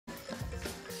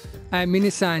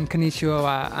Minasan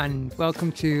konnichiwa and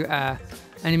welcome to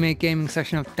anime gaming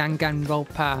session of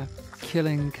Danganronpa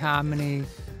Killing Harmony.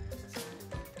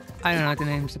 I don't know, the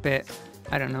name's a bit,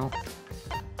 I don't know.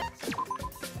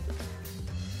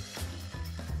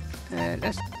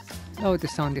 Let's load the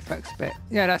sound effects a bit.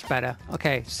 Yeah, that's better.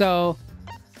 Okay, so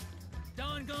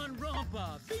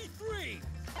Danganronpa V3.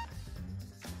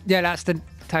 Yeah, that's the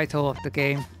title of the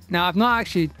game. Now, I've not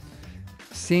actually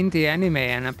seen the anime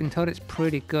and I've been told it's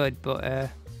pretty good, but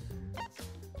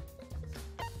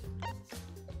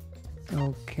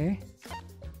okay.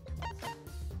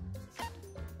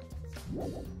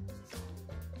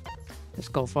 Let's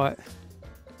go for it.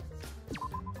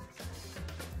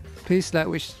 Please select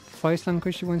which voice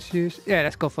language you want to use. Yeah,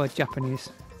 let's go for Japanese.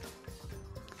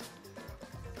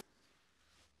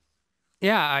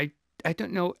 Yeah, I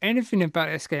don't know anything about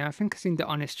this game. I think I've seen the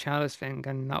Honest Chalice thing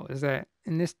and that was it.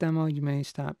 In this demo, you may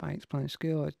start by exploring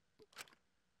skill or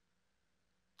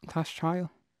class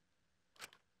trial.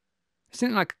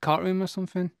 Isn't it like a courtroom or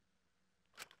something?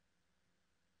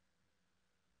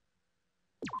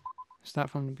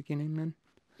 Start from the beginning then.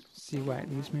 See where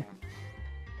it leads me.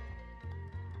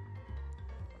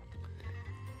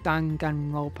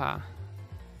 Danganronpa.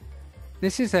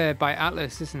 This is by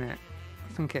Atlas, isn't it?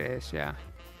 I think it is, yeah.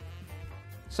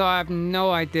 So I have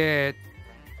no idea.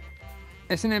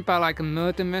 Isn't it about like a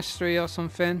murder mystery or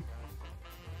something?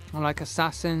 Or like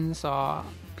assassins or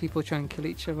people trying to kill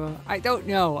each other? I don't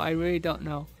know. I really don't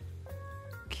know.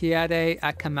 Kiade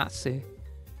Akamatsu.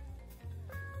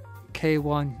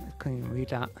 K1. I couldn't even read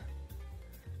that.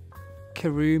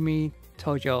 Kirumi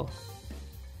Tojo.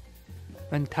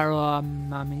 Rentaro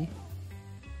Mami.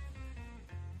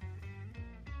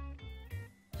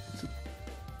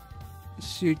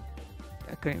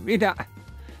 I couldn't read that.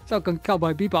 So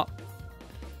Cowboy Bebop.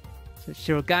 So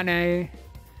Shirogane.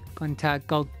 Contact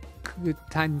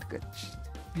Gokutan.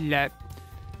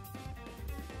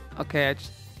 Okay,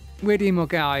 weird emo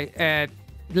guy.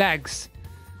 Legs.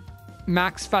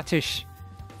 Max Fetish.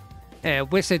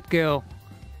 Wizard Girl.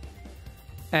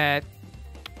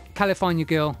 California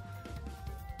Girl.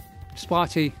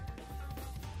 Sparty.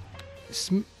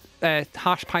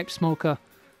 Hash Pipe Smoker.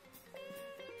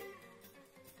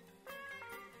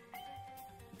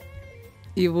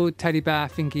 Evil teddy bear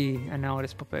thingy and all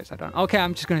this puppets. I don't. Okay,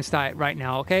 I'm just gonna start it right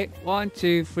now. Okay, 1,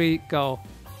 2, 3, go.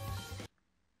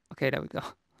 Okay, there we go.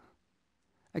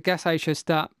 I guess I should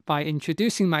start by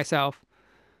introducing myself.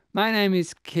 My name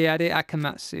is Kiade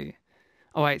Akamatsu.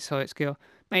 Oh wait, so it's girl.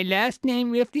 My last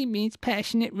name roughly means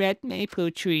passionate red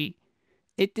maple tree.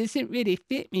 It doesn't really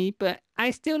fit me, but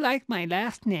I still like my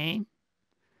last name.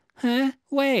 Huh?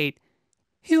 Wait.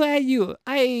 Who are you?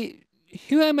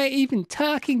 Who am I even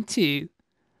talking to?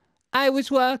 I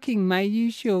was walking my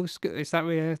usual school. Is that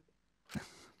really?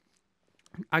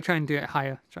 I'll try and do it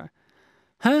higher. Try.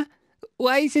 Huh?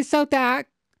 Why is it so dark?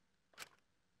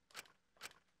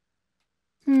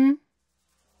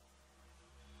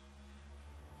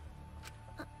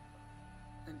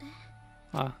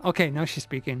 Okay, now she's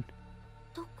speaking.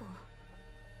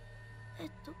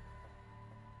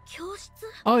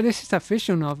 Oh, this is a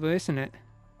visual novel, isn't it?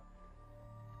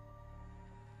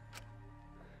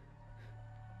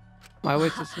 Why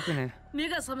was this looking at?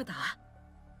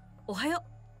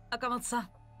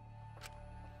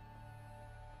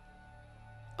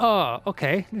 Oh,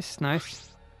 okay, this is nice.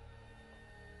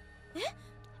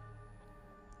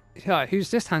 Yeah, who's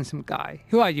this handsome guy?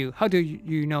 Who are you? How do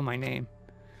you know my name?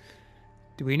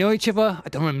 Do we know each other? I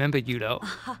don't remember you though.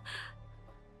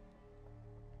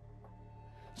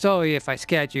 Sorry if I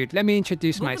scared you. Let me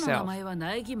introduce myself.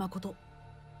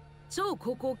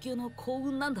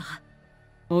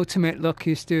 Ultimate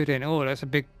lucky student. Oh, that's a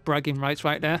big bragging rights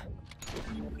right there.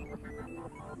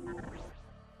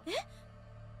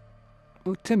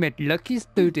 Ultimate lucky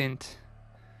student.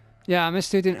 Yeah, I'm a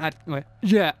student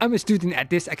at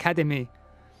this academy.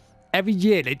 Every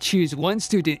year they choose one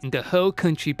student in the whole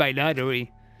country by lottery.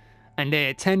 And they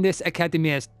attend this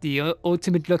academy as the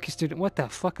ultimate lucky student. What the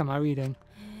fuck am I reading?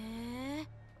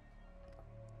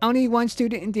 Only one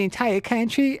student in the entire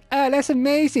country? Oh, that's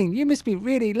amazing. You must be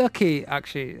really lucky.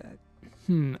 Actually,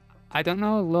 I don't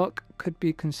know. Luck could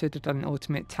be considered an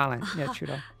ultimate talent. Yeah, true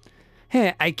though.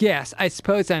 Hey, I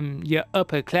suppose I'm your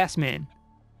upperclassman.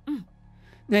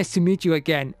 Nice to meet you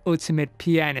again, ultimate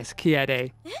pianist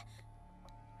Kiade.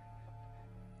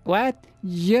 What?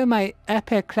 You're my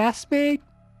upperclassmate?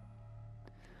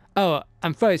 Oh,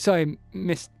 I'm very sorry,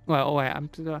 Miss. Well, oh wait,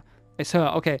 it's her.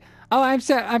 Okay. Oh, I'm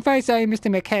very sorry, Mr.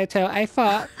 Makato. I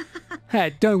thought.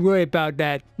 Hey, don't worry about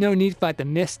that. No need for the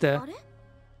mister.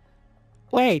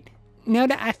 Wait, now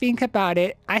that I think about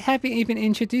it, I haven't even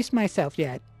introduced myself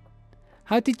yet.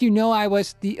 How did you know I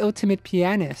was the ultimate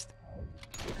pianist?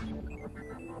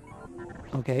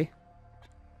 Okay.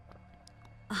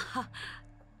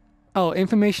 Oh,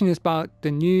 information about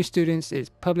the new students is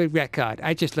public record.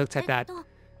 I just looked at that.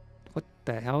 What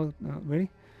the hell? Oh, really?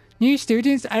 New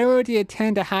students? I already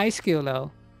attend a high school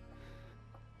though.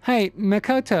 Hey,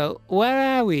 Makoto,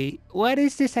 where are we? What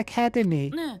is this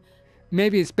academy?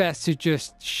 Maybe it's best to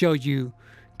just show you.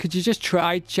 Could you just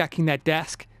try checking that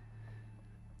desk?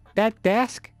 That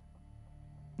desk?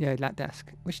 Yeah, that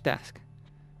desk. Which desk?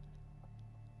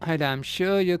 Hey, I'm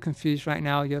sure you're confused right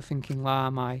now. You're thinking, why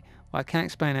am I? Well, I can't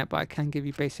explain it, but I can give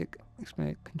you basic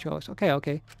controls.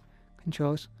 Okay.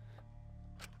 Controls.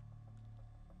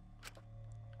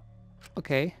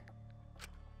 Okay.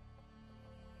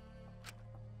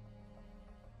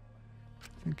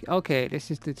 Okay, this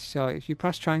is the show. If you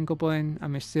press triangle button, a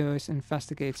mysterious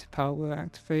investigative power will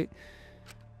activate.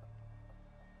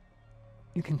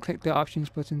 You can click the options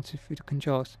button to view the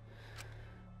controls.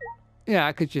 Yeah,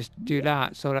 I could just do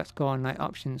that. So let's go on like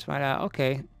options right there.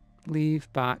 Okay.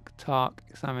 Leave, back, talk,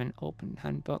 examine, open,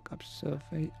 handbook,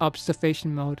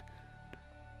 observation mode.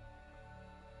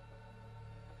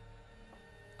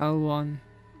 L1.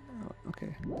 Oh,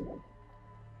 okay.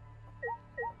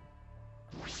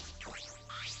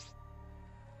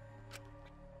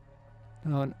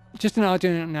 Oh, just an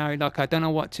ordinary locker. I don't know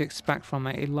what to expect from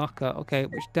a locker. Okay,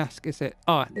 which desk is it?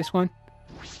 Oh, this one?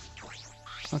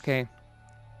 Okay.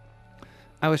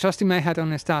 I was resting my head on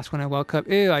this desk when I woke up.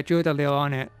 Ew, I drew a little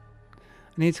on it.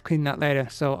 I need to clean that later.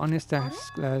 So on this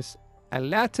desk, there's a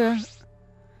letter.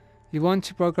 You want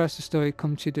to progress the story,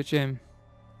 come to the gym.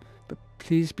 But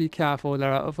please be careful,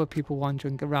 there are other people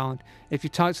wandering around. If you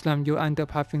talk to them, you'll end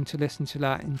up having to listen to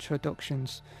their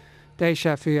introductions.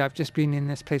 Deja vu, I've just been in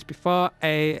this place before.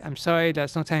 I'm sorry,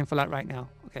 there's no time for that right now.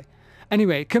 Okay.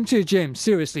 Anyway, come to the gym.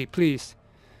 Seriously, please.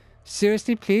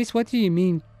 Seriously, please? What do you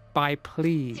mean by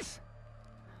please?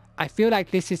 I feel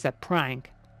like this is a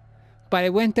prank. But I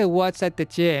went to what's at the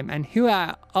gym, and who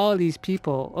are all these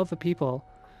people, other people?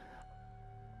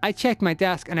 I checked my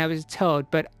desk and I was told,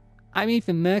 but I'm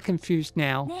even more confused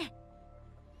now.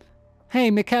 Hey,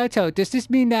 Makoto, does this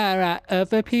mean there are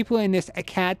other people in this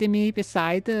academy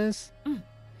besides us?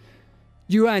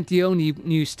 You aren't the only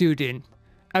new student.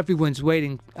 Everyone's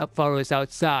waiting for us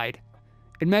outside.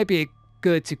 It might be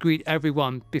good to greet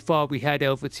everyone before we head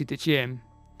over to the gym.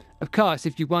 Of course,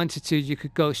 if you wanted to, you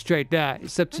could go straight there.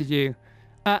 It's up to you.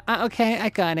 Okay, I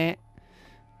got it.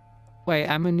 Wait,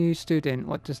 I'm a new student.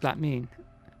 What does that mean?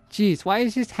 Jeez, why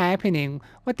is this happening?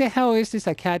 What the hell is this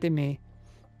academy?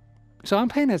 So I'm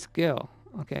playing as a girl.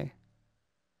 Okay.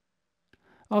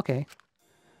 Okay.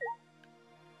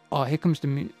 Oh, here comes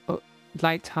the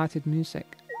light-hearted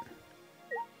music.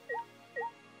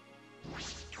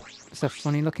 It's a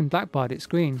funny-looking blackboard. It's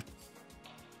green.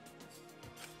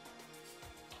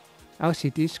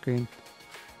 LCD screen.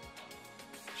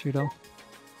 Judo.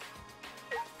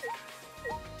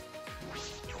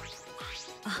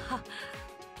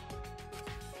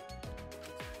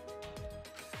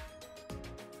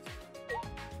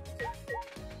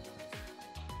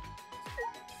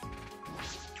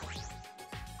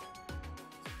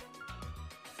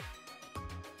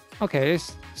 Okay,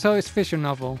 so it's visual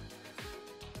novel.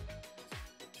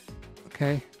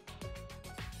 Okay.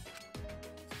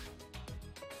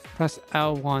 Press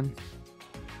L1.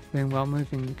 Then while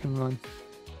moving, you can run.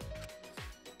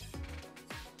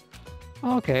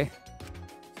 Okay.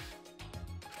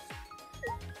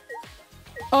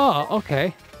 Oh,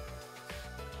 okay.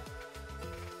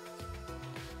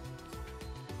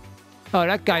 Oh,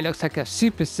 that guy looks like a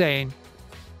Super Saiyan.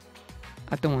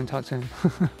 I don't want to talk to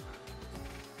him.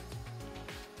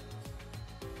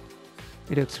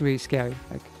 It looks really scary.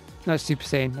 Like, not Super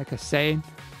Saiyan, like a Saiyan.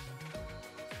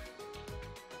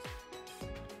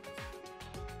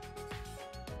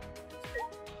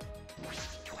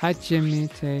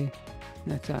 Hajimite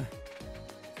Nata.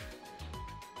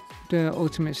 The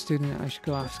ultimate student, I should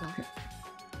go ask. Okay.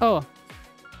 Oh,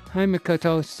 hi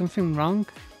Makoto, something wrong?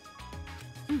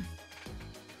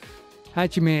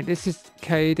 Hajime, this is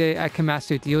Kaede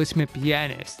Akamatsu, the ultimate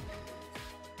pianist.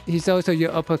 He's also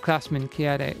your upperclassman,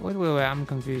 Kaede. Wait, I'm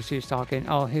confused who's talking.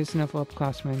 Oh, here's another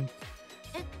upperclassman.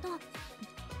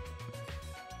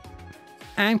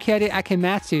 I'm Kaede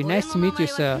Akamatsu. Nice to meet you,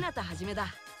 sir.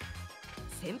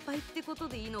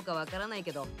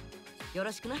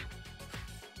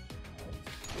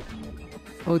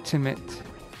 Ultimate.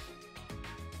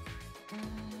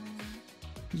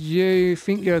 You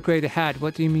think you're a grade ahead.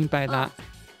 What do you mean by that?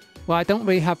 Well, I don't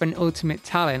really have an ultimate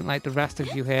talent like the rest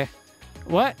of you here.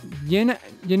 What? You're not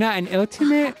an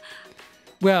ultimate?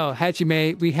 Well,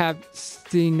 Hajime, we have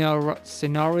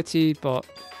seniority, but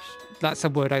that's a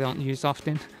word I don't use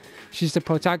often. She's the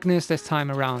protagonist this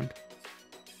time around.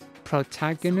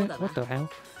 Protagonist? What the hell?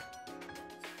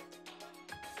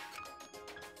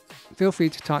 Feel free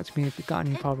to talk to me if you've got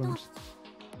any problems.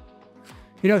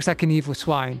 He looks like an evil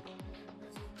swine.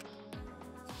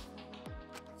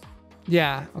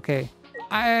 Yeah, okay.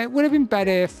 It would have been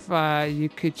better if you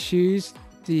could choose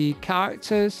the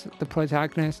characters, the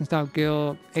protagonist instead of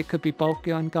girl. It could be both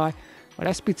girl and guy. Well,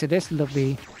 let's speak to this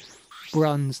lovely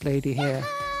bronze lady here.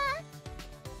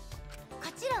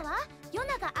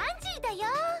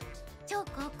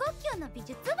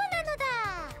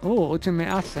 Oh, ultimate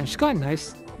assistant. She's got a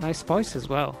nice voice as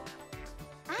well.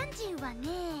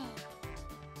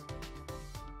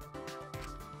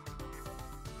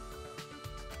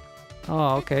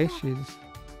 Oh, okay, she's...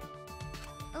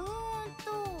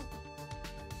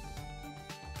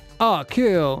 Oh,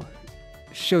 cool.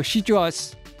 So she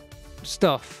draws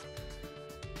stuff.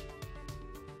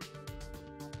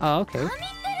 Oh, okay.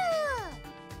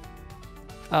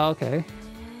 Oh, okay.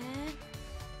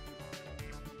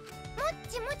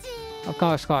 Of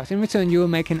course. In return, you will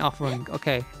make an offering.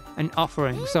 Okay, an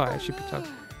offering. Sorry, I should be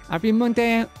talking. Every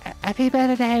Monday, every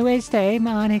Wednesday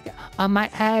morning on my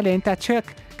island, a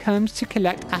truck comes to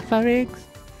collect offerings.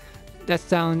 That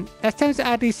sounds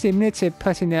oddly similar to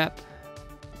putting out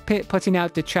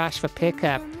the trash for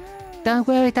pickup. Don't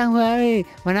worry.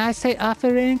 When I say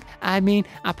offering, I mean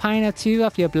a pint or two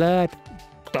of your blood.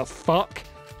 The fuck?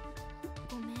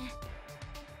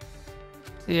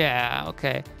 Yeah,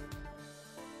 okay.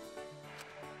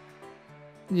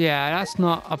 Yeah, that's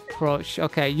not approach.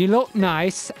 Okay, you look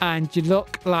nice and you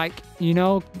look like, you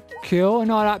know, cool and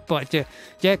all that, but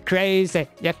you're crazy.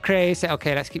 You're crazy.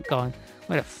 Okay, let's keep going.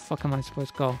 Where the fuck am I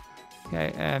supposed to go?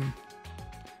 Okay,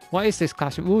 what is this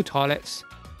classroom? Ooh, toilets.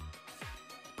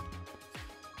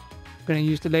 I'm gonna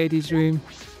use the ladies' room.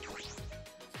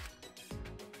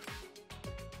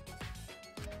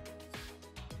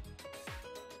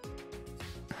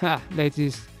 Ha,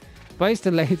 ladies. Why is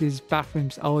the ladies'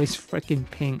 bathrooms always freaking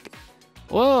pink?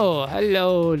 Whoa,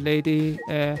 hello, lady.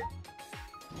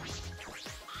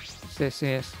 What's this?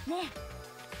 Yes.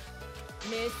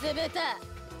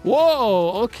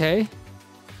 Whoa, okay.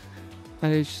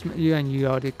 You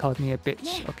already called me a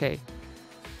bitch. Okay.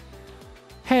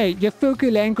 Hey, your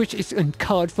Fugu language is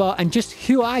uncalled for, and just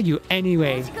who are you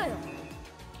anyway?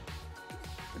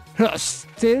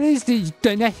 Seriously, you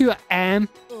don't know who I am?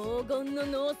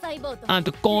 I'm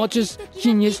the gorgeous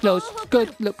genius,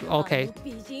 good look. Okay.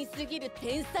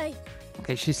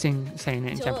 Okay, she's saying it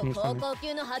in Japanese for me.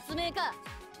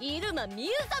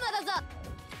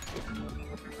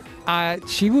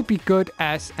 She would be good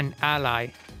as an ally.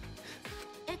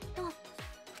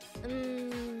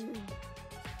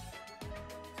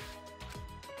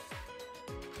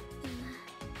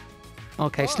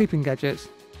 Okay, sleeping gadgets.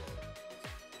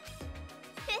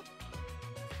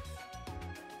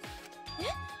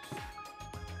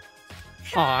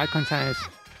 Oh, eye contact.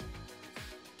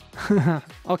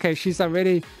 Okay, she's a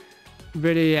really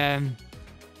a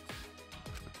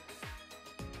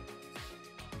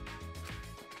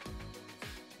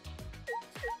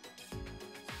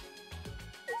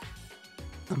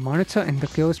monitor in the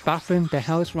girls' bathroom. The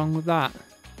hell's wrong with that?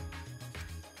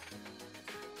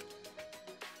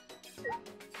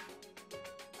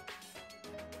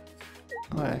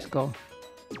 Alright, let's go.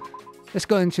 Let's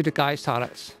go into the guys'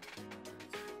 toilets.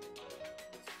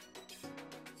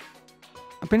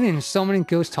 I've been in so many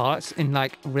girls' toilets in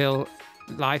like real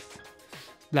life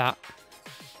that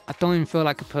I don't even feel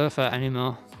like a pervert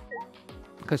anymore.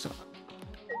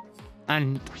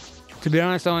 And to be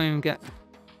honest, I don't even get.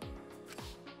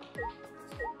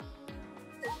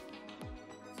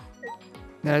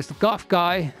 There's the goth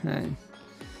guy. I'm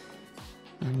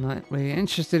not really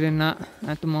interested in that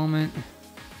at the moment.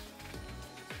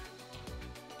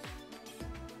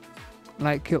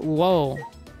 Like, whoa.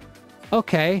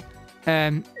 Okay.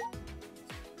 The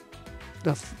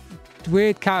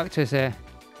weird characters here.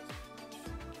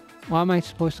 Where am I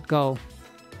supposed to go?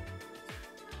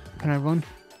 Can I run?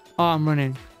 Oh, I'm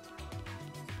running.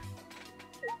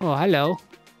 Oh, hello.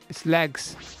 It's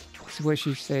legs. This is what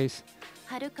she says.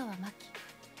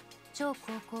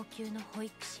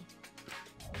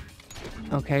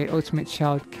 Okay, ultimate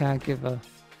child caregiver.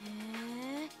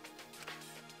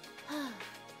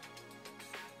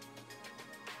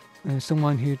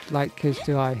 Someone who'd like kids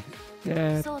to I.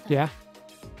 Yeah.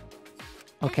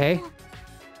 Okay.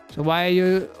 So why are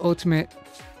you ultimate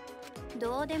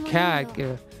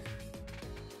caregiver?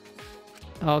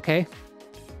 Okay.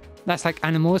 That's like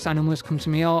animals. Animals come to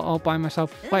me all by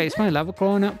myself. Wait, is my level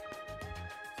growing up?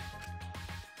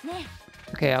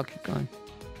 Okay, I'll keep going.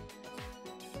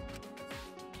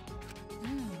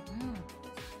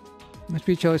 Must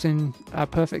be chosen a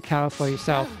perfect carol for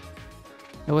yourself.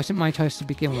 It wasn't my choice to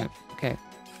begin with. Okay.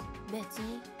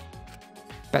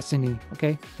 Betsuni,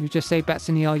 okay? You just say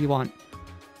Betsuni all you want.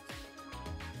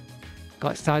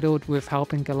 Got saddled with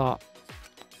helping a lot.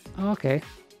 Oh, okay.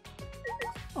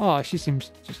 Oh, she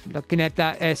seems just looking at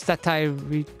that satire,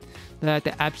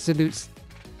 the absolute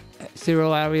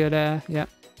zero area there. Yep.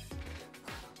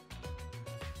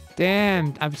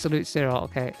 Damn, absolute zero.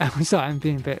 Okay, I'm sorry, I'm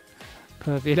being a bit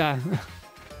pervy there.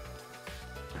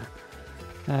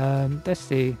 Let's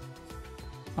see.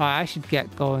 Oh, I should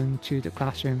get going to the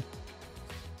classroom.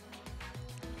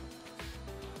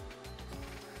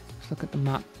 Let's look at the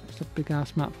map. It's a big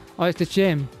ass map. Oh, it's the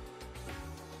gym.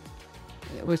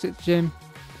 Was it the gym?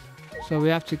 So we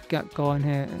have to get going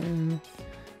here.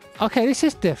 Okay, this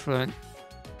is different.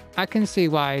 I can see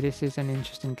why this is an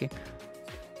interesting game.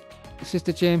 This is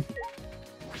the gym.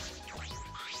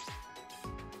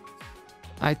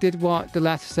 I did what the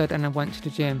letter said and I went to the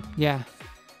gym. Yeah.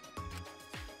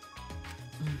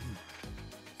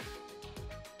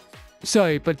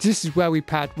 Sorry, but this is where we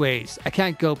part ways. I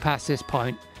can't go past this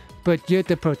point. But you're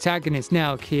the protagonist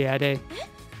now, Kiade.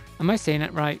 Am I saying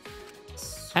that right?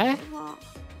 Eh?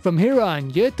 From here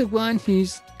on, you're the one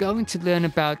who's going to learn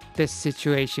about this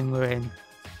situation we're in.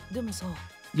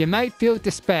 You might feel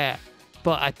despair,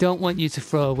 but I don't want you to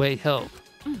throw away hope.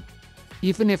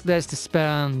 Even if there's despair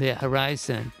on the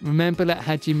horizon, remember that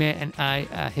Hajime and I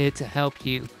are here to help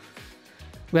you.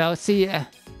 Well, see ya.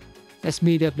 Let's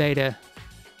meet up later.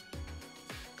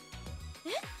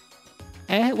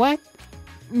 What?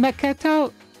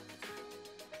 Makoto?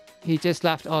 He just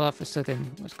laughed all of a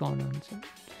sudden. What's going on?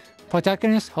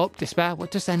 Protagonist, hope, despair.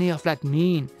 What does any of that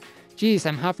mean? Jeez,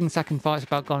 I'm having second thoughts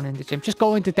about going in the gym. Just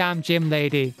go in the damn gym,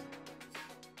 lady.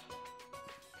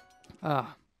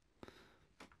 Ah.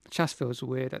 Chest feels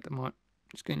weird at the moment.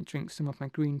 Just going to drink some of my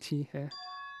green tea here.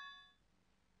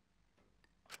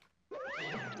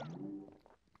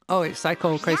 Oh, it's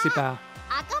Psycho Crazy Bar.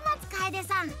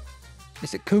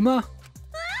 Is it Kuma?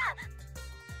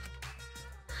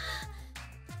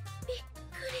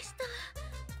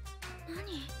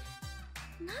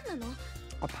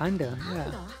 A panda,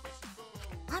 yeah.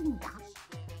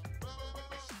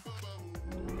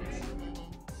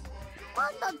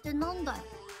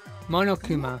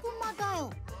 Monokuma.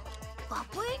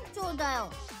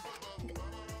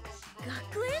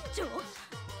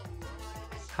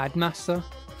 Headmaster?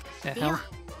 The hell?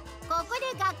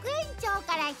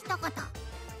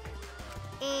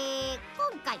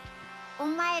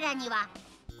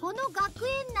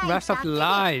 Rest of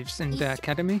lives in the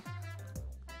academy?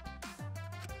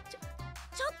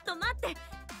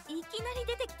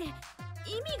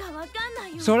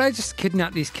 So I just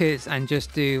kidnap these kids and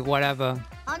just do whatever.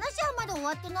 I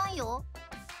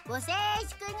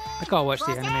gotta watch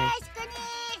the anime.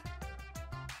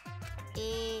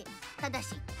 ただ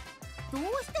し、どう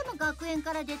しても学園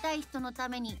から出たい人のた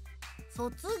めに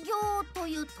卒業と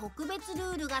いう特別ル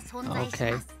ールが存在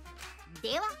します。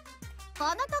では、こ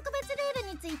の特別ルー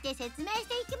ルについて説明し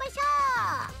ていきまし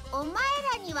ょう。お前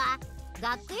らには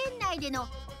学園内での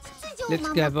Live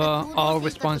together, all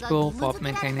responsible for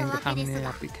maintaining the harmony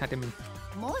of the academy.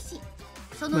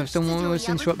 If someone was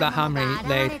to interrupt that harmony,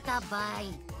 they'd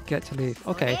get to leave.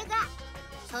 Okay.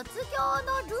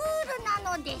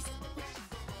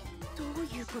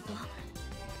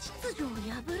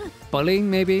 Bullying,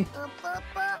 maybe?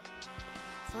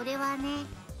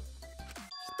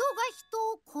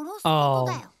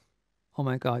 Oh. Oh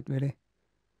my god, really?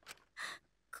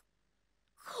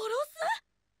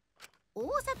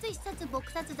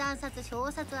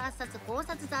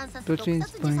 Touching,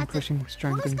 bullying, crushing,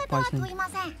 strangling, poisoning.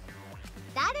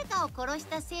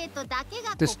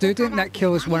 The student that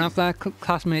kills one of their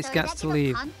classmates gets to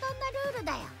leave.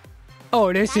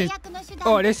 Oh, this is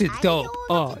dope.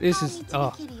 Oh, this is,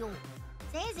 oh.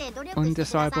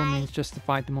 Undesirable means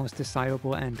justify the most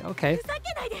desirable end. Okay.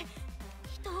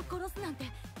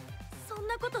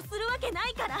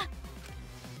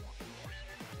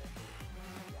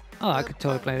 Oh, I could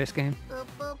totally play this game.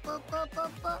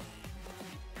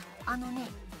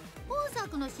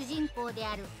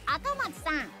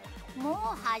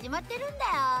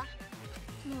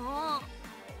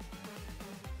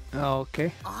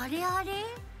 Okay.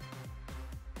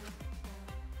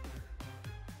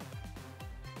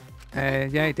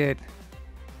 Yeah, I did.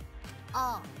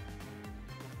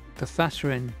 The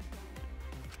veteran.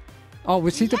 Oh,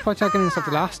 was he the protagonist of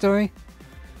the last story?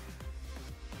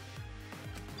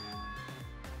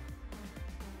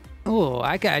 Oh,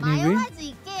 I got a new room.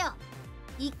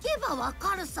 行けばわ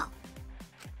かるさ。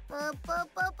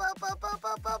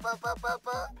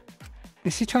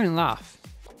Is he trying to laugh?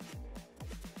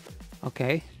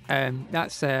 Okay,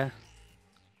 that's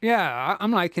yeah,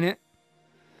 I'm liking it.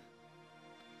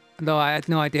 Though I had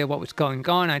no idea what was going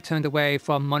on, I turned away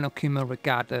from Monokuma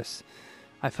regardless.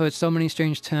 I've heard so many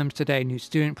strange terms today: new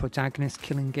student, protagonist,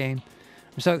 killing game.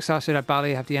 I'm so exhausted I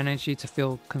barely have the energy to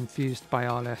feel confused by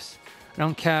all this. I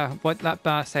don't care what that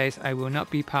bar says, I will not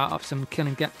be part of some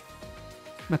killing game.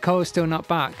 Makoto's still not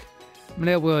back. I'm a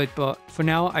little worried, but for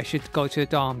now I should go to the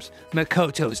dorms.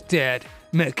 Makoto's dead.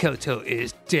 Makoto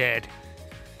is dead.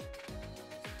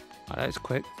 Oh, that was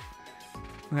quick.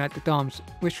 We're at the dorms.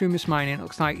 Which room is mine? It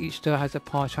looks like each door has a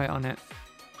portrait on it.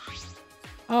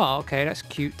 Oh, okay, that's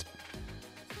cute.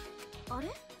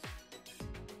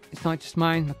 It's not just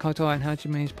mine. Makoto and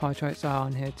Hajime's portraits are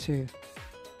on here too.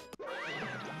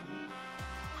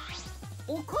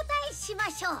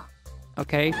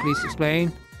 Okay, please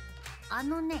explain.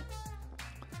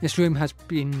 This room has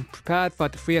been prepared for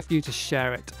the three of you to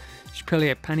share it. It's purely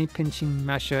a penny-pinching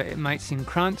measure. It might seem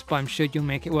cramped, but I'm sure you'll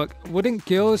make it work. Wouldn't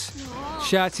girls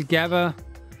share together?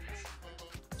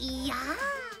 Yeah.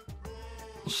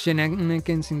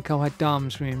 Shenanigans in co-ed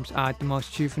dorms rooms are the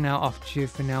most juvenile of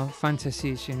juvenile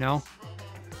fantasies, you know?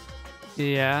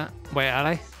 Yeah. Wait, are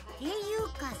they?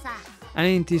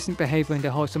 Any indecent behavior in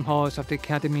the wholesome halls of the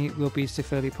academy will be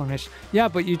severely punished. Yeah,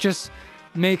 but you're just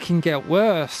making it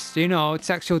worse, you know,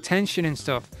 sexual tension and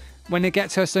stuff. When they get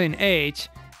to a certain age,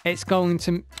 it's going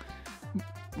to...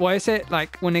 What is it?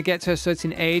 Like, when they get to a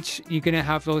certain age, you're going to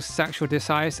have those sexual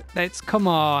desires. Come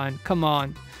on.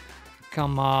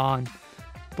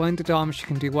 But in the dorms, you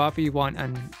can do whatever you want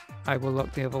and I will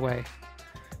look the other way.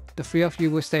 The three of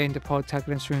you will stay in the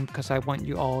protagonist room because I want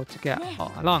you all to get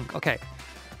along. Okay.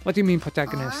 What do you mean,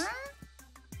 protagonist?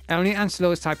 I only answer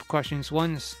those type of questions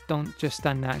once. Don't just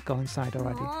stand there. Go inside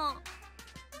already.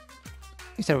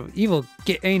 He's an evil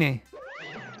git, ain't he?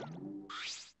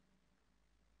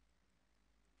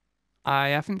 I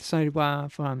haven't decided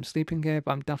whether I'm sleeping here,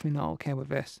 but I'm definitely not okay with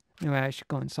this. Anyway, I should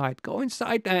go inside. Go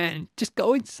inside then! Just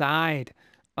go inside!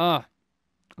 Oh,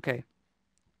 okay.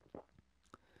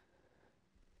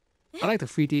 I like the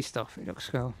 3D stuff. It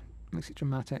looks cool. Makes it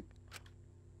dramatic.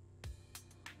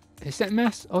 Is that a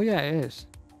mess? Oh yeah, it is.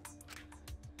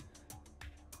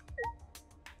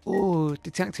 Oh,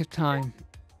 detective time.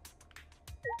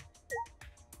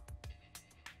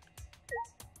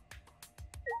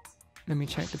 Let me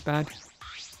check the bed.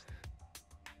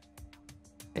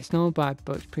 It's not bad,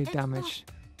 but it's pretty damaged.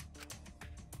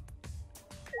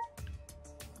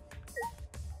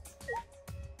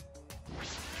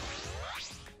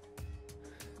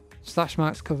 Slash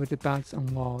marks covered the beds and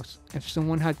walls. If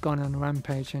someone had gone on a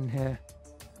rampage in here.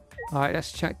 Alright,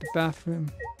 let's check the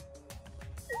bathroom.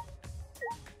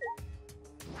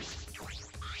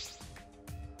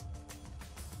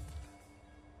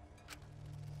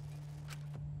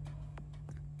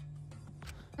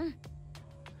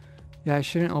 Yeah, I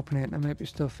shouldn't open it. There might be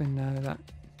stuff in there that...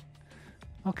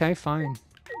 Okay, fine.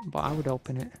 But I would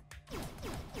open it.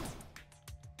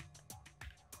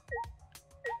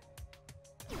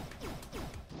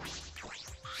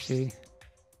 See?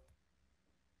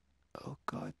 Oh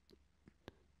god.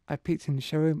 I peeked in the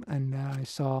showroom and I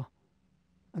saw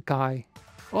a guy.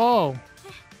 Oh!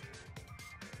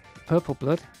 Purple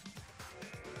blood.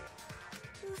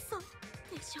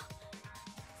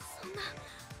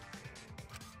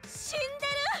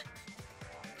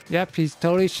 Yep, he's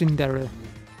totally Shinderu.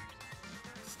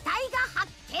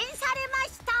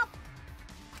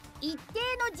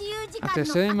 After a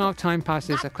certain amount of time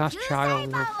passes, a class trial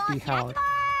will be held.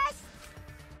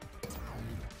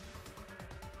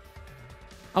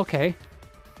 Okay.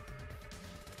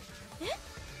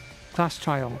 Class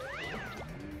trial.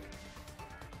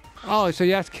 Oh, so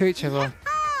you have to kill each other.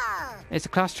 It's a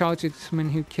class trial to someone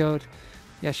who killed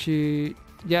Yasuhiro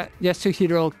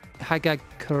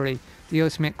Hagakure, the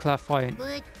ultimate clairvoyant.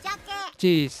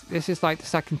 Jeez, this is like the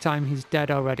second time he's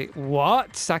dead already.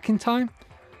 What? Second time?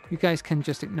 You guys can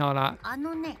just ignore that.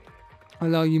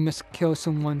 Although you must kill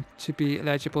someone to be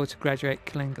eligible to graduate,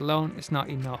 killing alone is not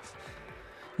enough.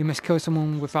 You must kill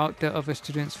someone without the other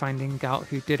students finding out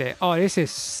who did it. Oh, this is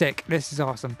sick. This is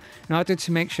awesome. In order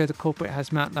to make sure the culprit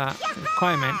has met that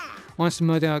requirement, once the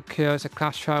murder occurs, a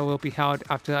class trial will be held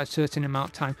after a certain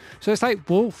amount of time. So it's like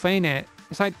Wolf, ain't it?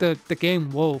 It's like the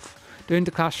game Wolf. During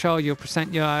the class trial, you'll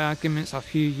present your arguments of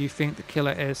who you think the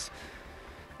killer is.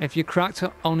 If you're correct,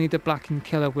 only the blackened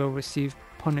killer will receive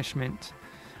punishment,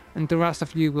 and the rest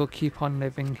of you will keep on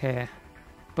living here.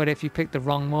 But if you pick the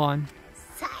wrong one,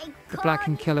 the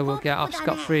blackened killer will get off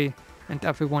scot-free, and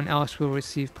everyone else will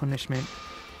receive punishment.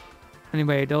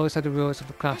 Anyway, those are the rules of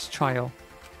the class trial.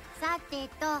 さて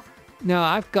と Now,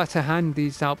 I've got to hand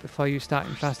these out before you start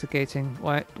investigating.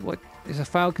 What is a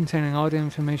file containing all the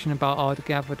information about all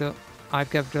the I've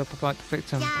gathered up about the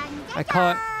victim. I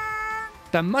call it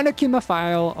the Monokuma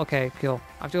file. Okay, cool.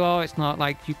 After all, it's not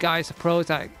like you guys are pros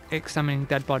at examining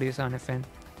dead bodies or anything.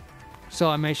 So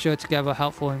I made sure to gather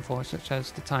helpful info such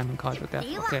as the time and cause of death.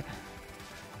 Okay.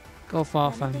 Go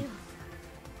forth and...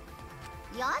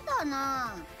 やだ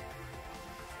な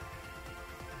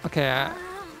Okay,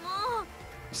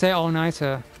 say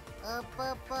all-nighter. うぷ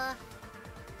ぷ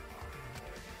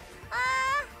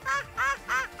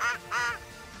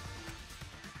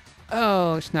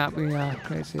Oh, snap, we are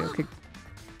crazy. Okay.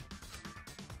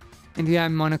 In the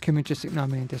end, Monokuma just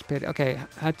ignored me and disappeared. Okay,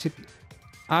 I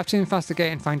have to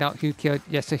investigate and find out who killed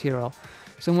Yasuhiro.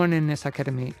 Someone in this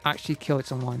academy actually killed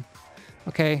someone.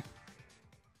 Okay.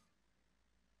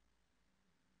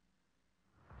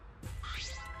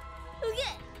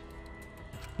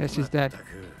 Yes, he's dead.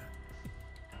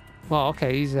 Well,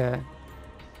 okay, he's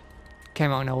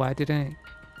came out of nowhere, didn't he?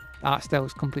 Art style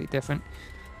was completely different.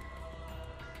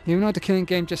 Even though the killing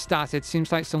game just started,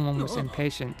 seems like someone was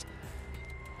impatient.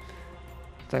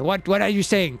 It's like, what are you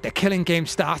saying? The killing game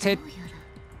started?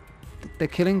 The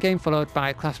killing game followed by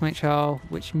a classmate trial,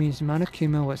 which means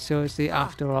Monokuma was seriously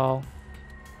after all.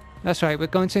 That's right, we're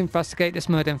going to investigate this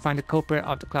murder and find the culprit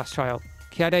of the class trial.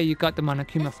 Kiada, you got the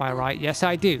Monokuma file, right? Yes,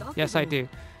 I do. Yes, I do.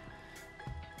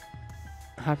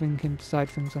 Having him decide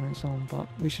things on his own, but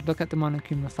we should look at the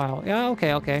Monokuma file. Yeah,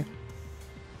 okay.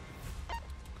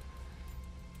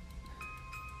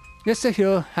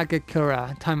 Yasuhiro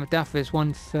Hagakura, time of death is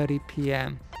 1:30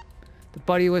 p.m. The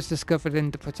body was discovered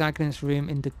in the protagonist's room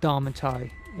in the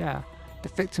dormitory. Yeah, the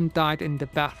victim died in the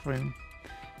bathroom.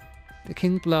 The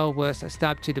king blow was a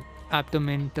stab to the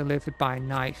abdomen delivered by a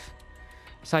knife.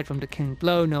 Aside from the king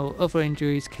blow, no other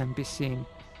injuries can be seen.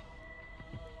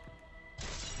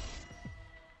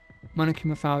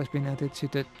 Monokuma file has been added to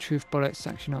the truth bullet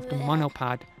section of the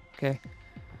monopad. Okay,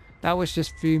 that was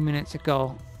just a few minutes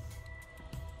ago.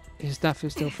 His death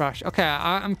is still fresh. Okay,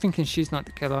 I'm thinking she's not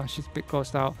the killer. She's a bit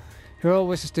grossed out. Hiro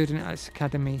was a student at this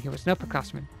academy. He was an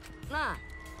upperclassman.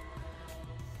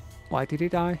 Why did he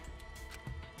die?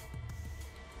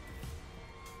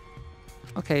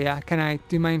 Okay, yeah. Can I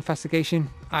do my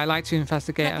investigation? I like to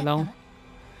investigate alone.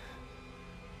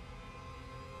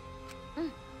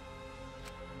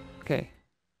 Okay.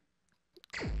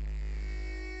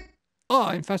 Oh,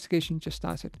 investigation just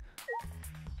started.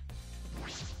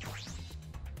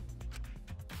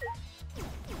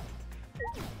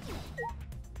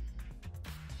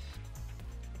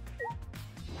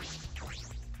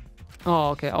 Oh,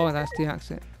 okay. Oh, that's the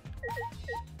exit.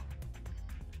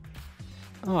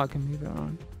 Oh, I can move it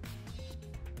around.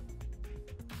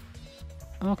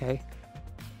 Okay.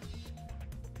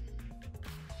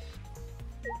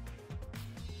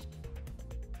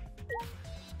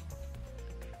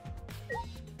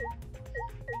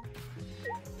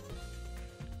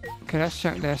 Okay, let's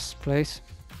check this place.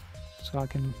 So I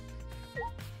can...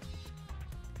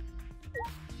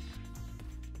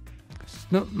 There's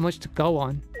not much to go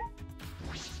on.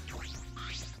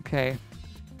 Okay.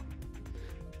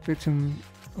 Victim,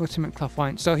 ultimate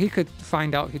clairvoyant. So he could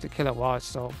find out who the killer was,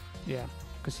 so yeah,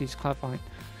 because he's clairvoyant.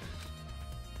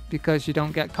 Because you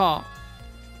don't get caught.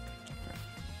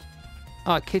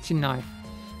 Oh, kitchen knife.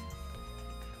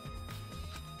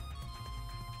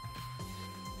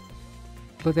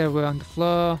 Blood everywhere on the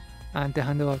floor, and the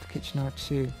handle of the kitchen knife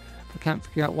too. I can't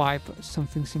figure out why, but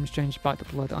something seems strange about the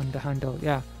blood on the handle.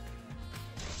 Yeah.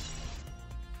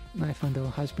 Knife handle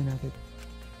has been added.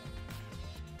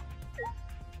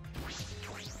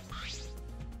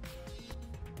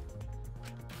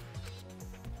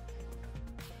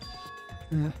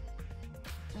 Yeah.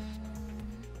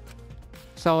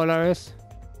 So all there is?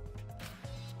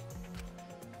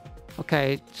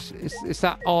 Okay, is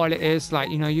that all it is? Like,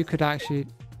 you know, you could actually...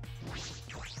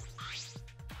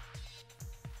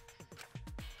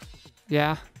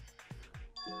 Yeah.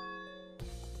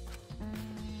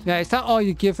 Yeah, is that all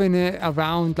you're giving it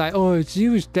around? Like, oh, he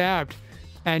was stabbed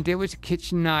and it was a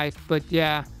kitchen knife, but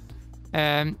yeah.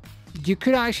 You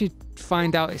could actually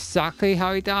find out exactly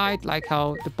how he died, like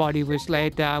how the body was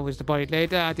laid there. Was the body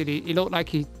laid there? Did he looked like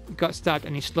he got stabbed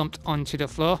and he slumped onto the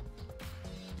floor?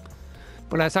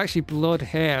 But there's actually blood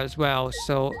here as well,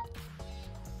 so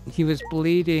he was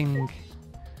bleeding.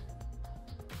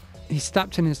 He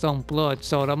stabbed in his own blood,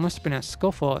 so there must have been a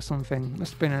scuffle or something.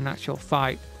 Must have been an actual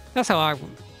fight. That's how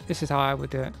this is how I would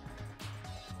do it.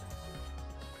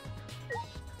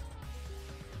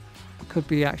 Could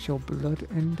be actual blood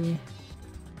in there.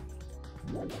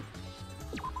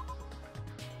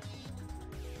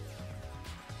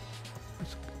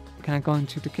 Can I go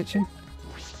into the kitchen?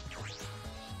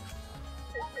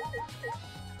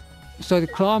 So the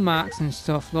claw marks and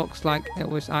stuff looks like it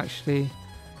was actually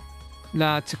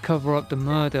allowed to cover up the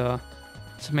murder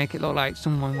to make it look like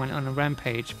someone went on a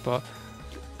rampage, but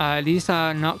these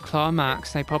are not claw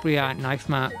marks, they probably are knife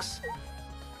marks.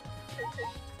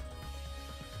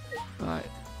 Right,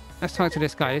 let's talk to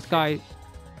this guy. This guy,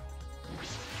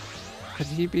 could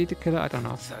he be the killer? I don't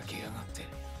know.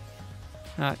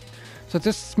 So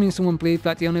this means someone believed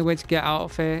that the only way to get out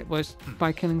of it was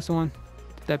by killing someone.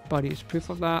 The dead body is proof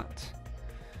of that.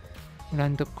 Would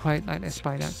end up quite like this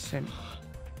by accident.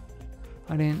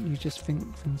 Why didn't you just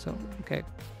think things up? Okay.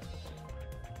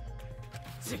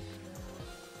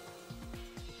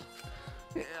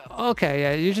 Okay,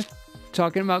 yeah, you're just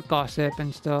talking about gossip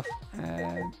and stuff.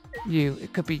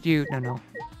 It could be you. No.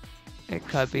 It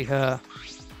could be her.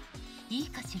 The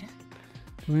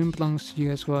room belongs to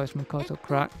you as well as Makoto,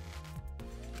 correct?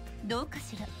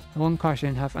 One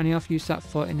question, have any of you set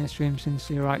foot in this room since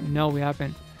you arrived? No, we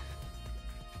haven't.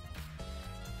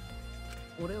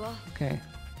 Okay.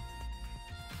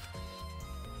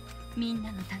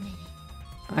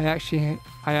 I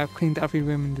have cleaned every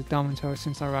room in the dormitory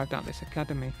since I arrived at this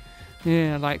academy.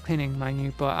 Yeah, I like cleaning, mind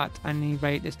you, but at any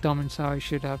rate, this dormitory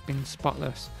should have been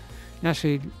spotless.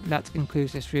 Naturally, that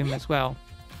includes this room as well.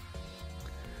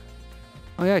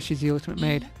 Oh yeah, she's the ultimate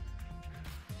maid.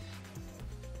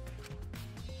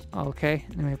 Okay,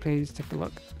 let me please take a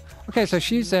look. Okay, so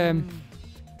she's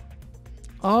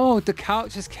oh, the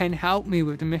couches can help me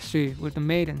with the mystery, with the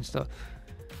maid and stuff.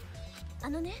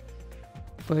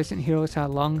 But isn't Hiro's hair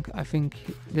long? I think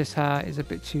this hair is a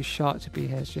bit too short to be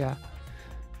his, yeah.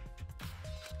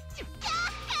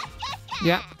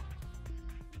 Yep.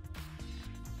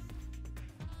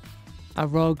 A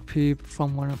rogue pube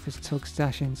from one of his tug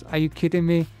stations. Are you kidding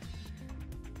me?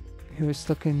 He was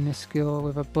stuck in this school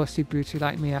with a busty booty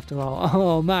like me after all.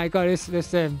 Oh my god,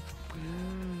 this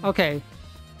okay.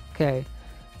 Okay.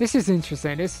 This is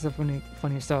interesting. This is a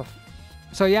funny stuff.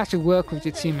 So you have to work with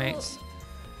your teammates.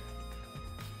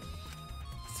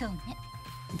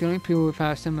 The only people with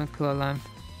a similar color length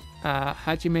are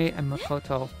Hajime and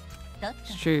Makoto.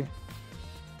 It's true.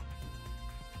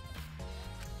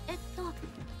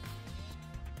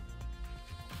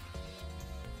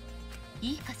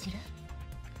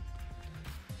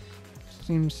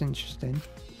 Seems interesting.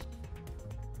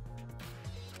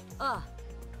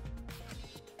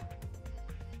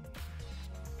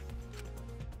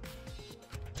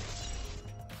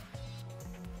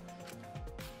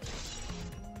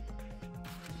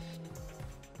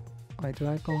 Wait, do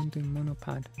I go on the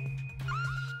monopad?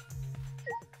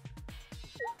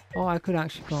 Oh, I could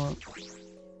actually go.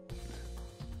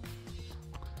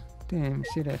 Damn,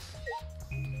 see this.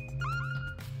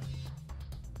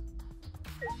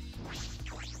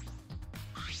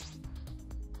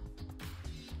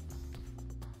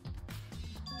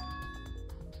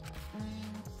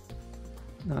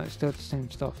 No, it's still the same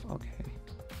stuff. Okay.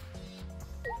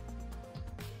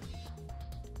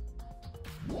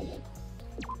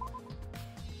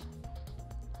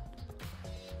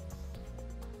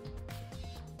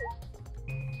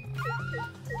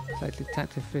 It's like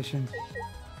detective vision.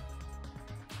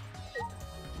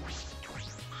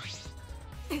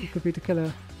 He could be the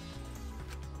killer.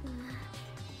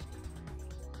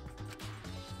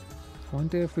 I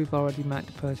wonder if we've already met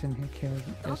the person who killed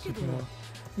this girl.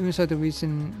 Even so, the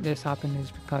reason this happened is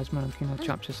because Monokino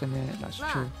trapped us in it. That's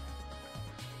true.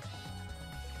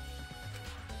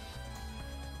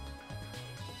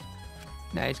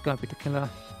 Nah, it's gotta be the killer.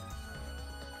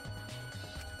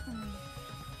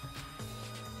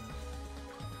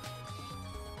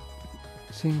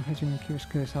 Seeing Hajime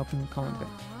Kirisuke is helping the comment bit.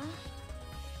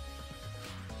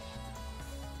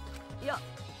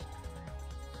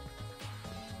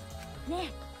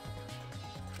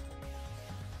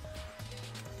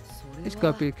 It's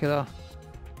gotta be a killer.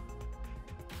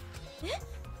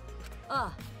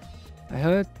 I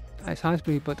heard it's hard to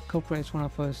believe, but the culprit is one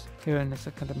of us here in this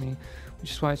academy,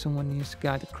 which is why someone needs to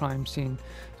guard the crime scene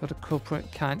so the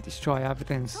culprit can't destroy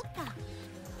evidence.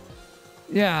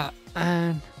 Yeah,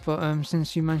 but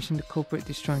since you mentioned the culprit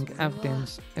destroying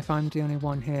evidence, if I'm the only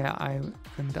one here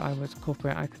and I was the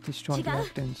culprit, I could destroy the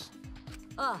evidence.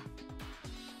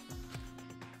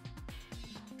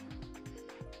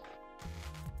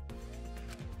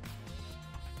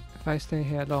 If I stay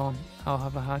here long, I'll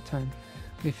have a hard time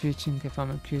refuting if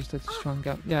I'm accused of destroying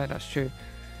evidence. Yeah, that's true.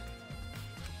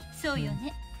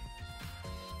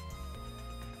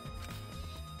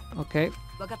 Okay.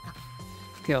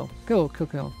 Kill.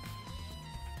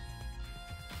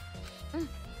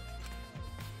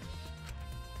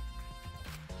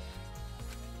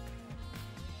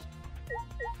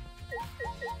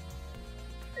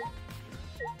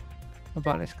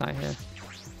 about this guy here.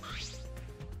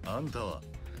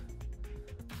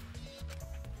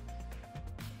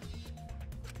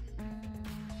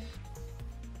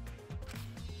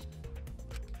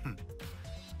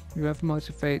 You have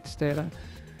motivate, stay there.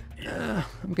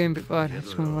 I'm getting a bit bored. I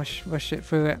just want to rush it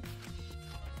through it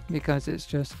because it's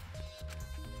just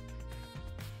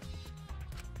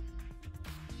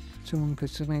someone could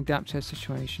suddenly adapt to a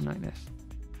situation like this.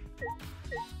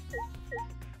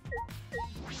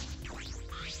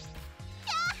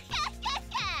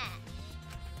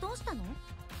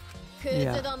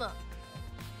 Yeah.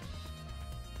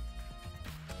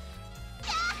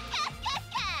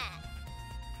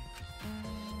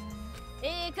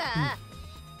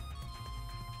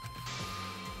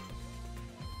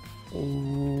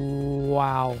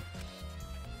 Wow.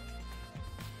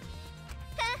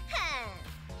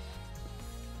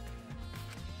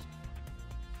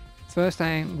 First, I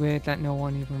ain't weird that no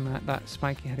one even met that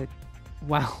spiky headed.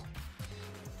 Wow.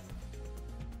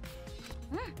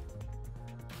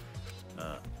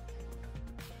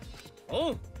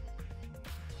 Oh.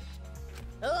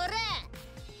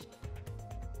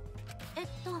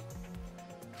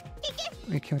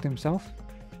 He killed himself.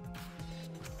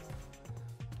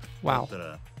 Wow.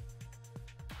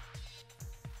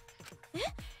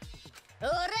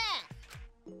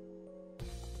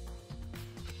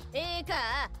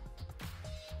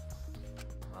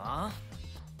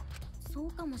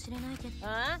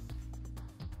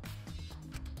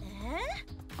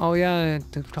 Oh yeah,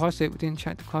 the closet. We didn't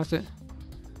check the closet.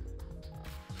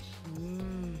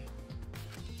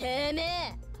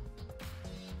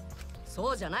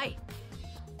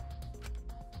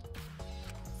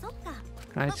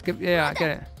 Can I skip? Yeah, I get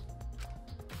it.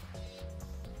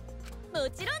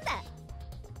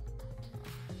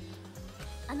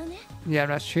 Yeah,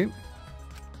 that's true.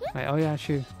 Right, oh yeah,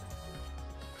 true.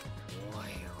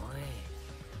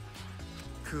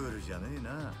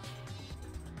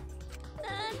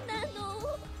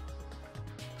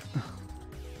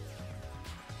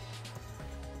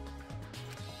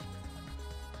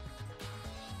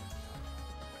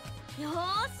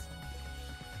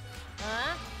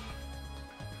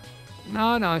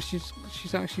 No,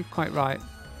 she's actually quite right.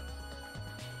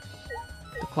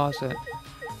 The closet.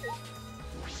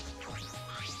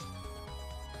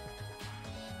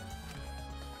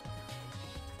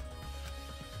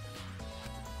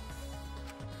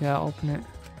 Yeah, open it.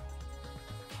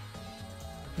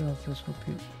 Yeah, first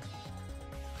repeat.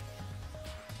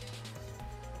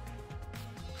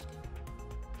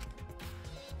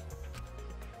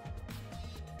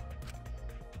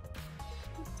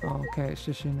 Oh, okay, it's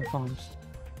just uniforms.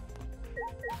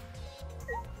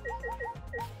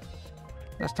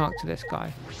 Let's talk to this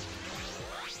guy.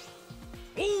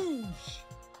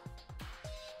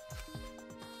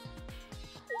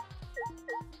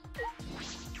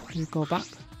 Can you go back?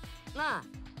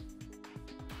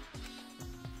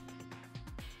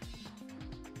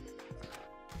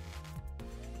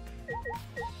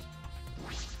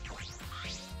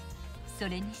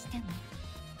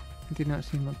 I did not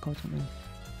see Makoto in.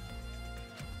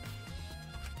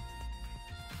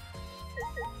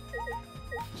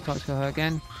 Let's talk to her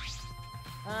again.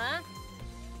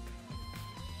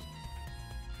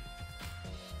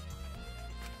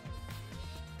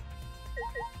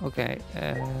 Okay,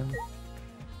 let's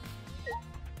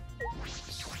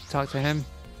talk to him.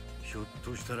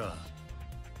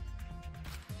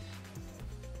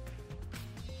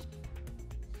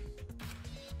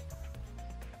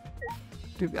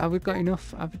 Have we got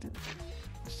enough evidence?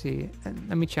 Let's see,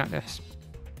 let me check this.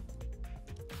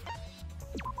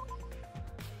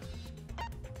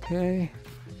 Okay.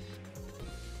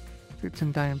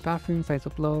 Victim died in bathroom,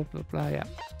 fatal blow, blah blah, yeah.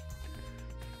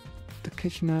 The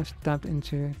kitchen knife stabbed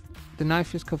into. The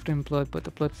knife is covered in blood, but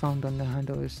the blood found on the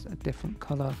handle is a different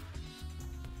colour.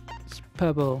 It's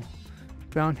purple.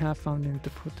 Brown hair found in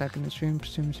the protagonist's room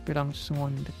presumes to belong to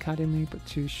someone in the academy, but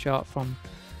too short from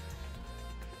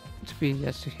to be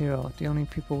Yasuhiro. The only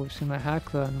people with similar hair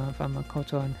color are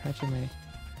Makoto and Hajime.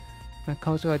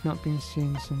 Makoto had not been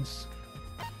seen since.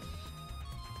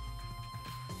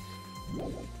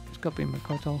 It's got to be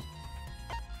Makoto.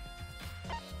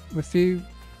 With few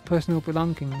personal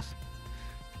belongings.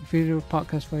 Video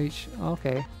podcast for each.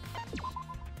 Okay.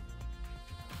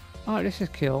 Oh, this is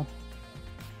cool.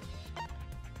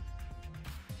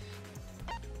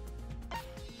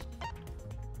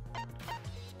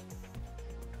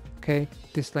 Okay,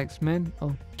 dislikes men.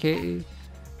 Okay.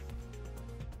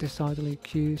 Disorderly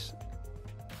cues.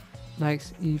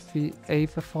 Likes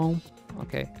Ava form.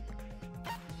 Okay.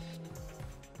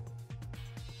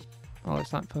 Oh, it's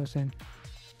that person.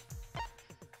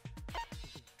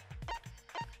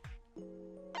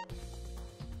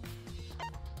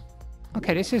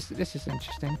 Okay, this is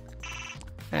interesting.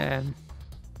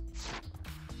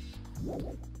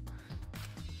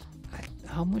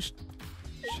 How much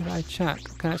should I check?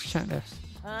 Okay, let's check this.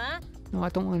 No, I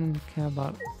don't want to care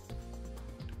about.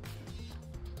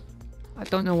 I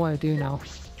don't know what I do now.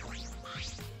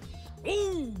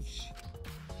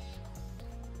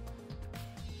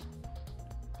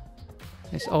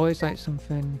 It's always like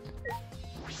something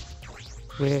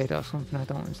weird or something I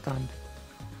don't understand.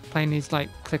 Playing these like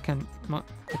clicky.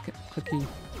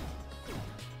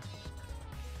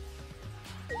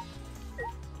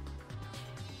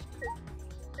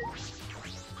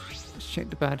 Let's check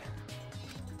the bed.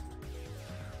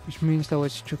 Which means there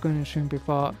was struggling and shooting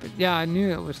before. But yeah, I knew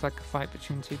it was like a fight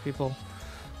between two people.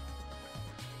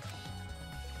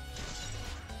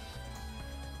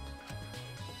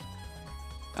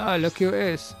 Oh, look who it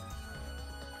is.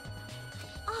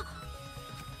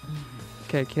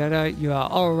 Okay, Kiara, you are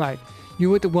alright. You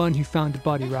were the one who found the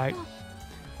body, right?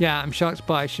 Yeah, I'm shocked,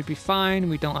 but I should be fine.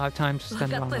 We don't have time to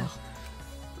stand around now.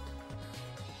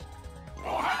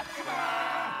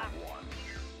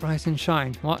 Rise and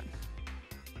shine. What?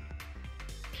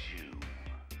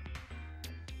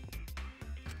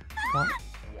 What?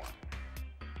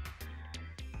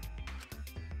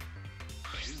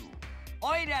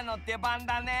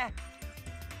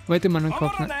 Wait a minute,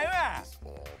 Coconut.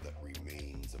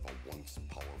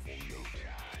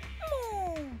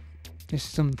 This is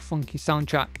some funky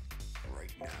soundtrack.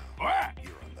 Right now,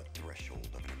 you're on the threshold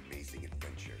of an amazing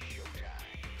adventure.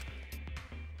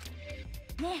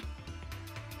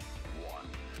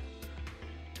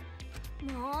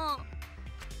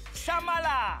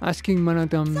 Showtime. Asking one of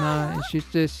them is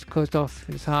just closed off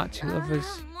his heart to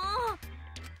others.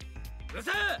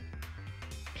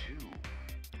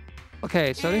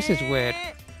 Okay, so this is weird.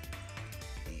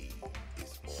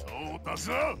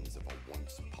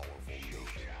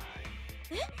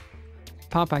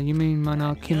 Papa, you mean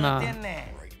Monokima?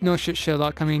 No shit,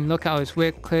 Sherlock. I mean, look at us.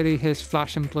 We're clearly his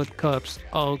flesh and blood corpse.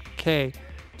 Okay.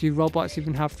 Do robots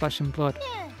even have flesh and blood?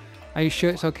 Are you sure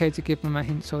it's okay to give them a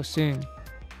hint so soon?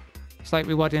 It's like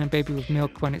rewarding a baby with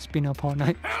milk when it's been up all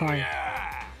night crying.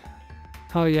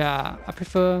 Oh yeah, I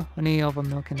prefer honey over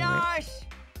milk anyway.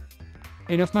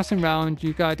 Enough messing around,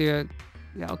 you gotta do it.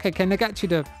 Yeah, okay, can I get to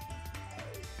the...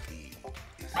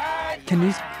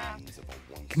 Can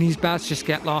these bats just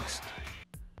get lost?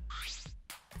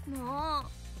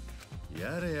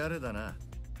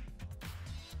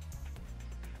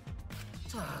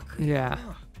 Yeah.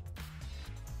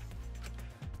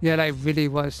 Yeah, that really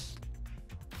was...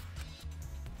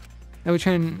 They were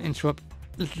trying to interrupt.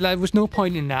 There was no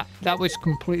point in that. That was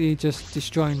completely just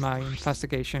destroying my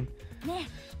investigation.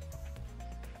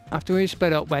 After we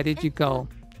split up, where did you go?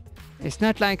 It's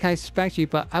not like I suspect you,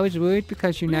 but I was worried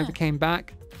because you never came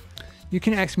back. You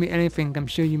can ask me anything. I'm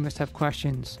sure you must have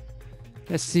questions.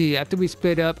 Let's see. After we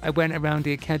split up, I went around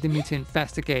the academy to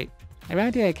investigate.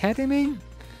 Around the academy?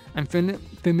 I'm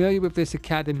familiar with this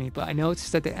academy, but I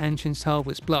noticed that the entrance hall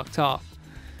was blocked off.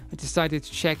 I decided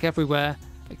to check everywhere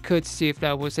I could see if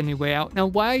there was any way out. Now,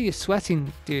 why are you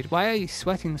sweating, dude? Why are you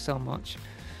sweating so much?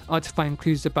 I ought to find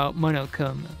clues about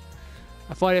Monokuma.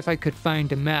 I thought if I could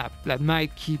find a map that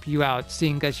might keep you out,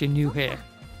 seeing as you're new here.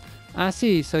 I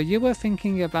see, so you were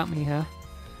thinking about me, huh?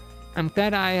 I'm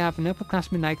glad I have an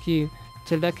upperclassman like you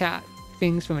to look at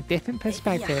things from a different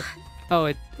perspective. Oh,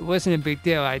 it wasn't a big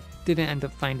deal. I didn't end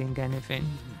up finding anything.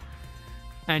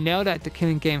 I know that the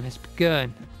killing game has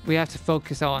begun. We have to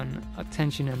focus on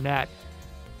attention on that.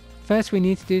 First, we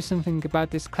need to do something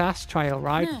about this class trial,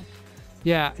 right?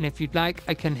 Yeah, and if you'd like,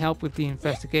 I can help with the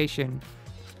investigation.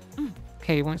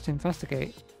 Okay, he wants to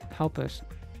investigate. Help us.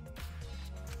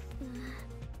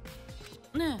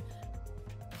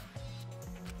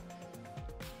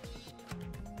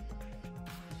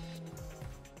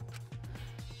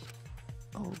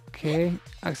 Okay,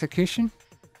 execution.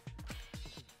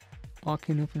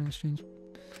 Walking open the strange.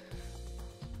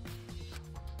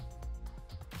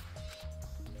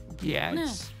 Yeah,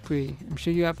 it's pretty. I'm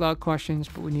sure you have a lot of questions,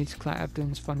 but we need to collect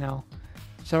evidence for now.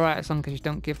 It's alright as long as you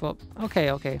don't give up.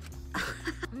 Okay, okay.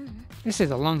 This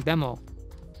is a long demo.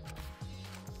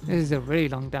 This is a really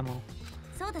long demo.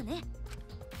 What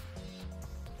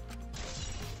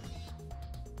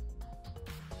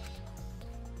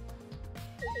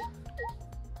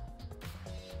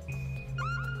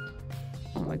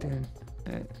am I doing?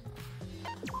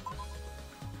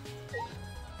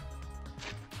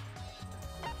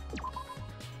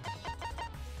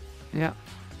 Yeah.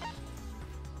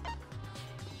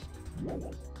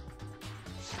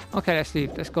 Okay, let's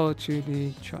leave. Let's go to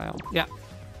the trial. Yeah.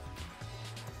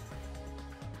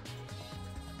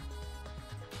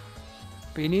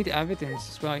 But you need evidence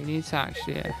as well. You need to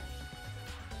actually.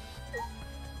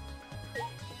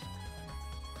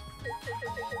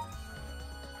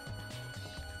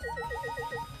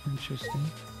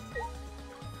 Interesting.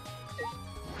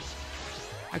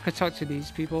 I could talk to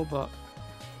these people, but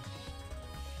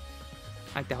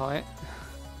I doubt it.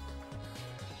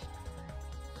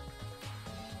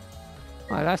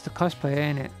 Oh, that's the cosplay,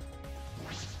 ain't it?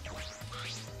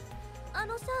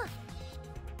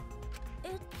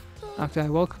 After I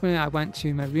woke up, I went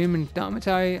to my room in the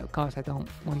dormitory. Of course, I don't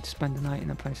want to spend the night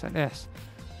in a place like this.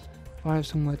 If I have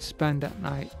somewhere to spend at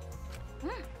night.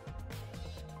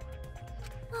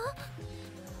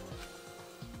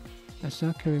 There's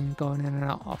circular room going in and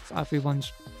out of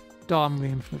everyone's dorm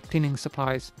room with cleaning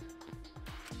supplies.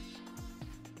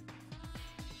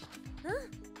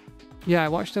 Yeah, I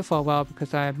watched her for a while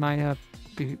because I admire her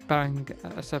bearing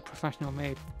as a professional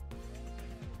maid.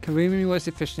 Karumi was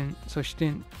efficient, so she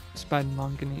didn't spend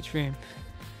long in each room.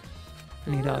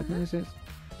 Any diagnosis?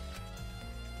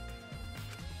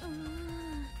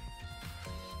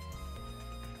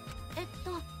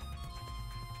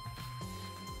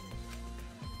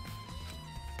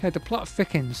 Okay, the plot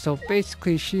thickens, so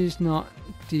basically she's not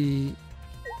the...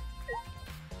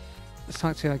 Let's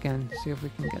talk to her again, see if we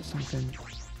can get something.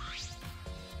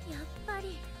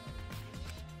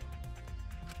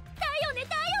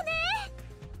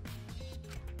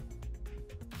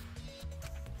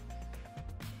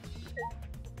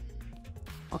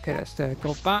 Okay, let's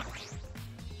go back.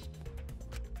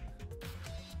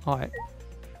 Alright.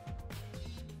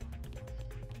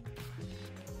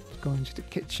 Let's go into the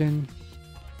kitchen.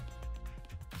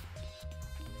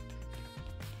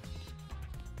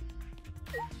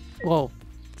 Whoa.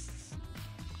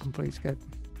 Completely scared.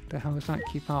 The hell is that?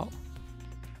 Keep out.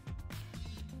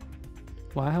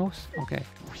 Warehouse? Okay.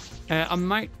 I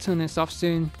might turn this off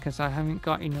soon because I haven't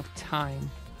got enough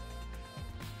time.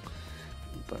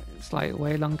 But it's like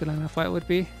way longer than I thought it would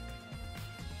be.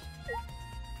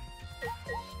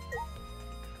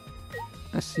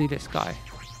 Let's see this guy.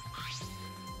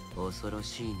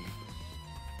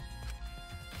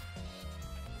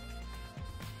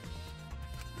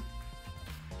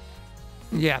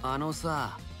 Yeah.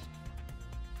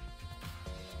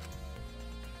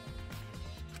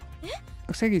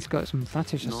 Looks like he's got some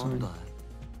fetish or something.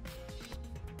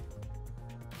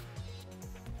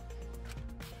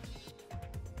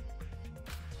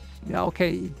 Yeah,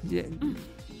 okay. Yeah.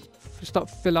 Stop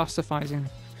philosophizing.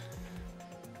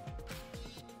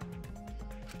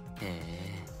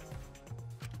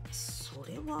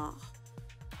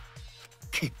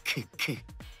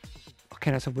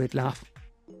 Okay, that's a weird laugh.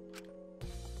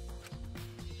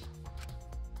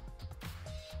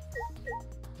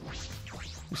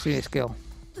 Let's see this girl.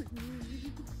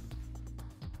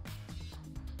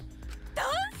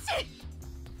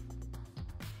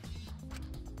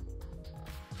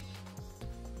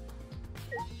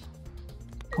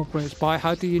 Culprit's boy.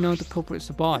 How do you know the culprit's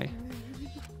a boy?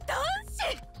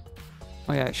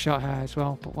 Oh yeah, it's short hair as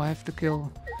well. But why if the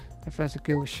girl, if there's a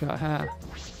girl with short hair?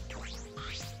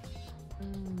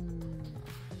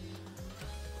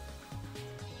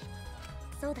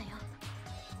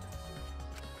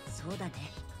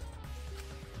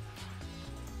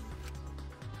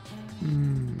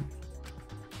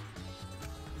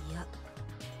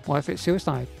 What if it's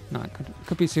suicide? No, it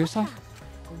could be suicide.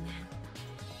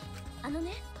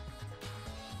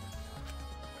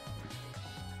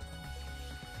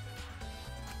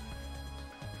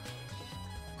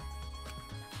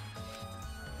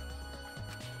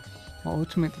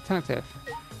 Ultimate detective.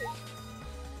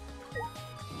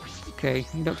 Okay,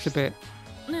 he looks a bit.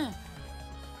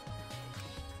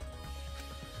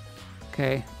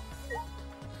 Okay.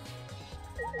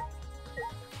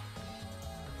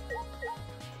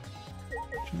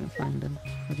 Trying to find him.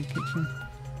 Bloody kitchen.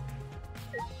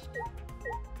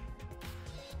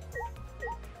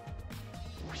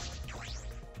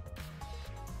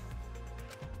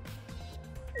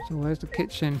 So where's the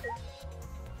kitchen?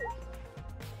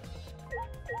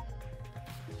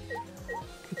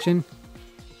 Kitchen.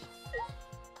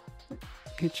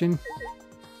 Kitchen.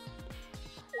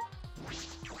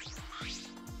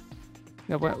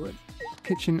 Yeah, what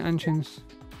kitchen entrance?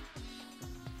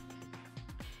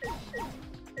 I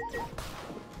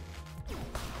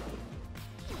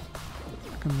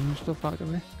can move stuff out of the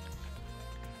way.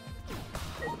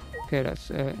 Okay,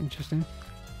 that's interesting.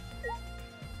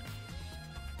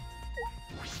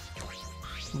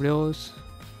 Reels.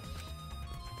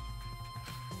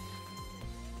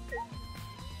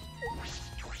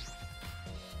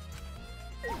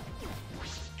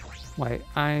 Wait,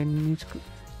 I need to...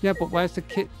 Yeah, but where's the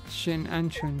kitchen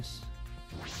entrance?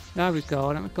 There we go.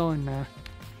 Let me go in there.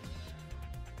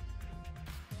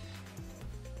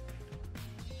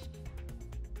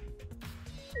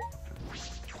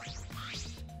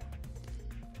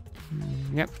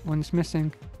 Yep, one's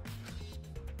missing.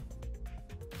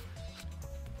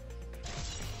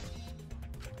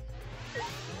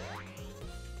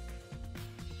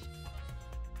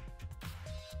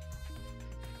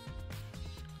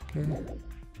 Okay.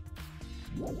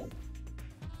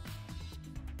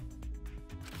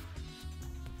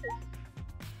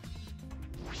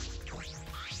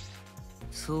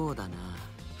そうだな。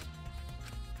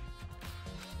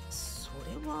そ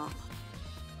れは。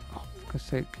Oh, for God's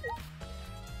sake.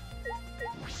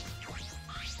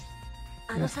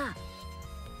 あのさ。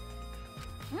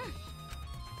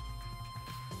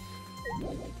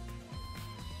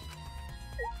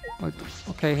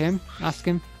Okay, him. Ask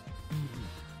him.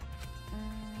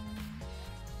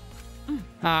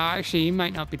 Actually, he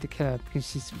might not be the killer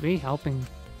because he's really helping.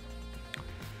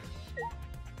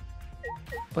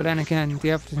 But then again,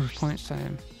 the evidence points to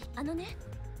him. あのね。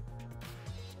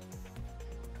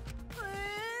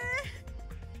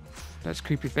That's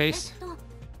creepy face. す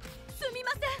み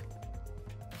ません。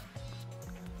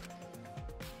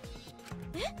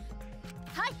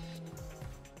はい。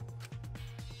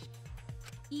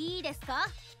いいですか？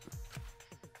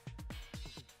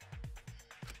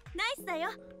ナイスだよ。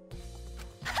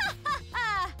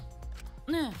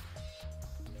ね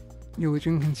え。You were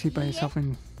drinking tea by yourself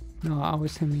and... No, I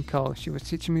was Himiko. She was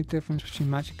teaching me the difference between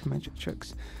magic and magic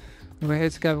tricks. We were here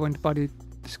together when the body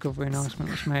discovery announcement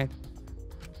was made.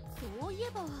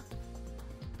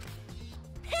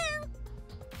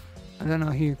 I don't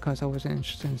know who because I wasn't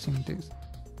interested in seeing things.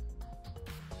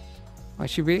 Oh,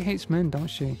 she really hates men, don't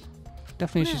she?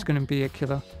 Definitely she's gonna be a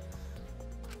killer.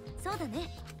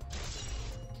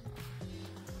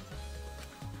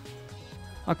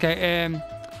 Okay,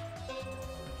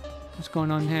 what's going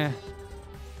on here?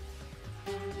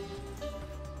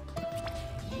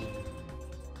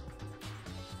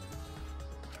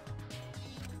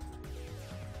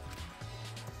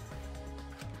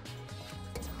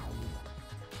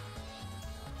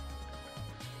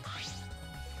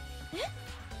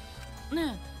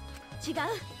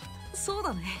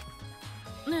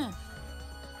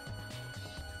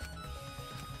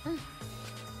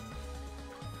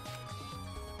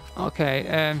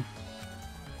 Okay,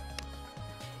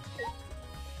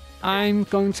 I'm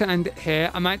going to end it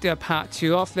here. I might do a part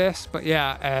 2 of this, but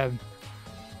yeah,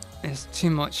 there's too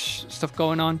much stuff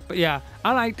going on. But yeah,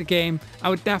 I like the game. I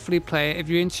would definitely play it. If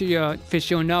you're into your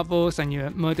visual novels and your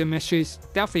murder mysteries,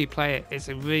 definitely play it. It's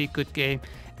a really good game.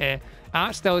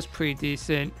 Art style is pretty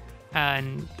decent,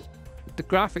 and the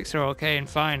graphics are okay and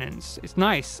fine, and it's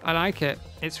nice. I like it.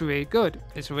 It's really good.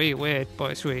 It's really weird,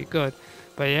 but it's really good.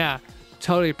 But yeah,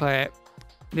 totally play it.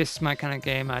 This is my kind of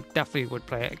game. I definitely would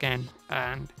play it again.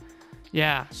 And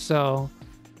yeah, so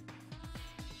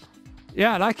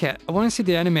yeah, I like it. I want to see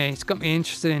the anime. It's got me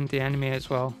interested in the anime as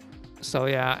well. So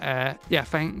yeah,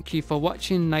 thank you for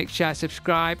watching. Like, share,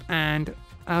 subscribe, and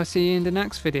I'll see you in the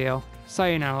next video.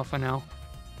 Sayonara for now.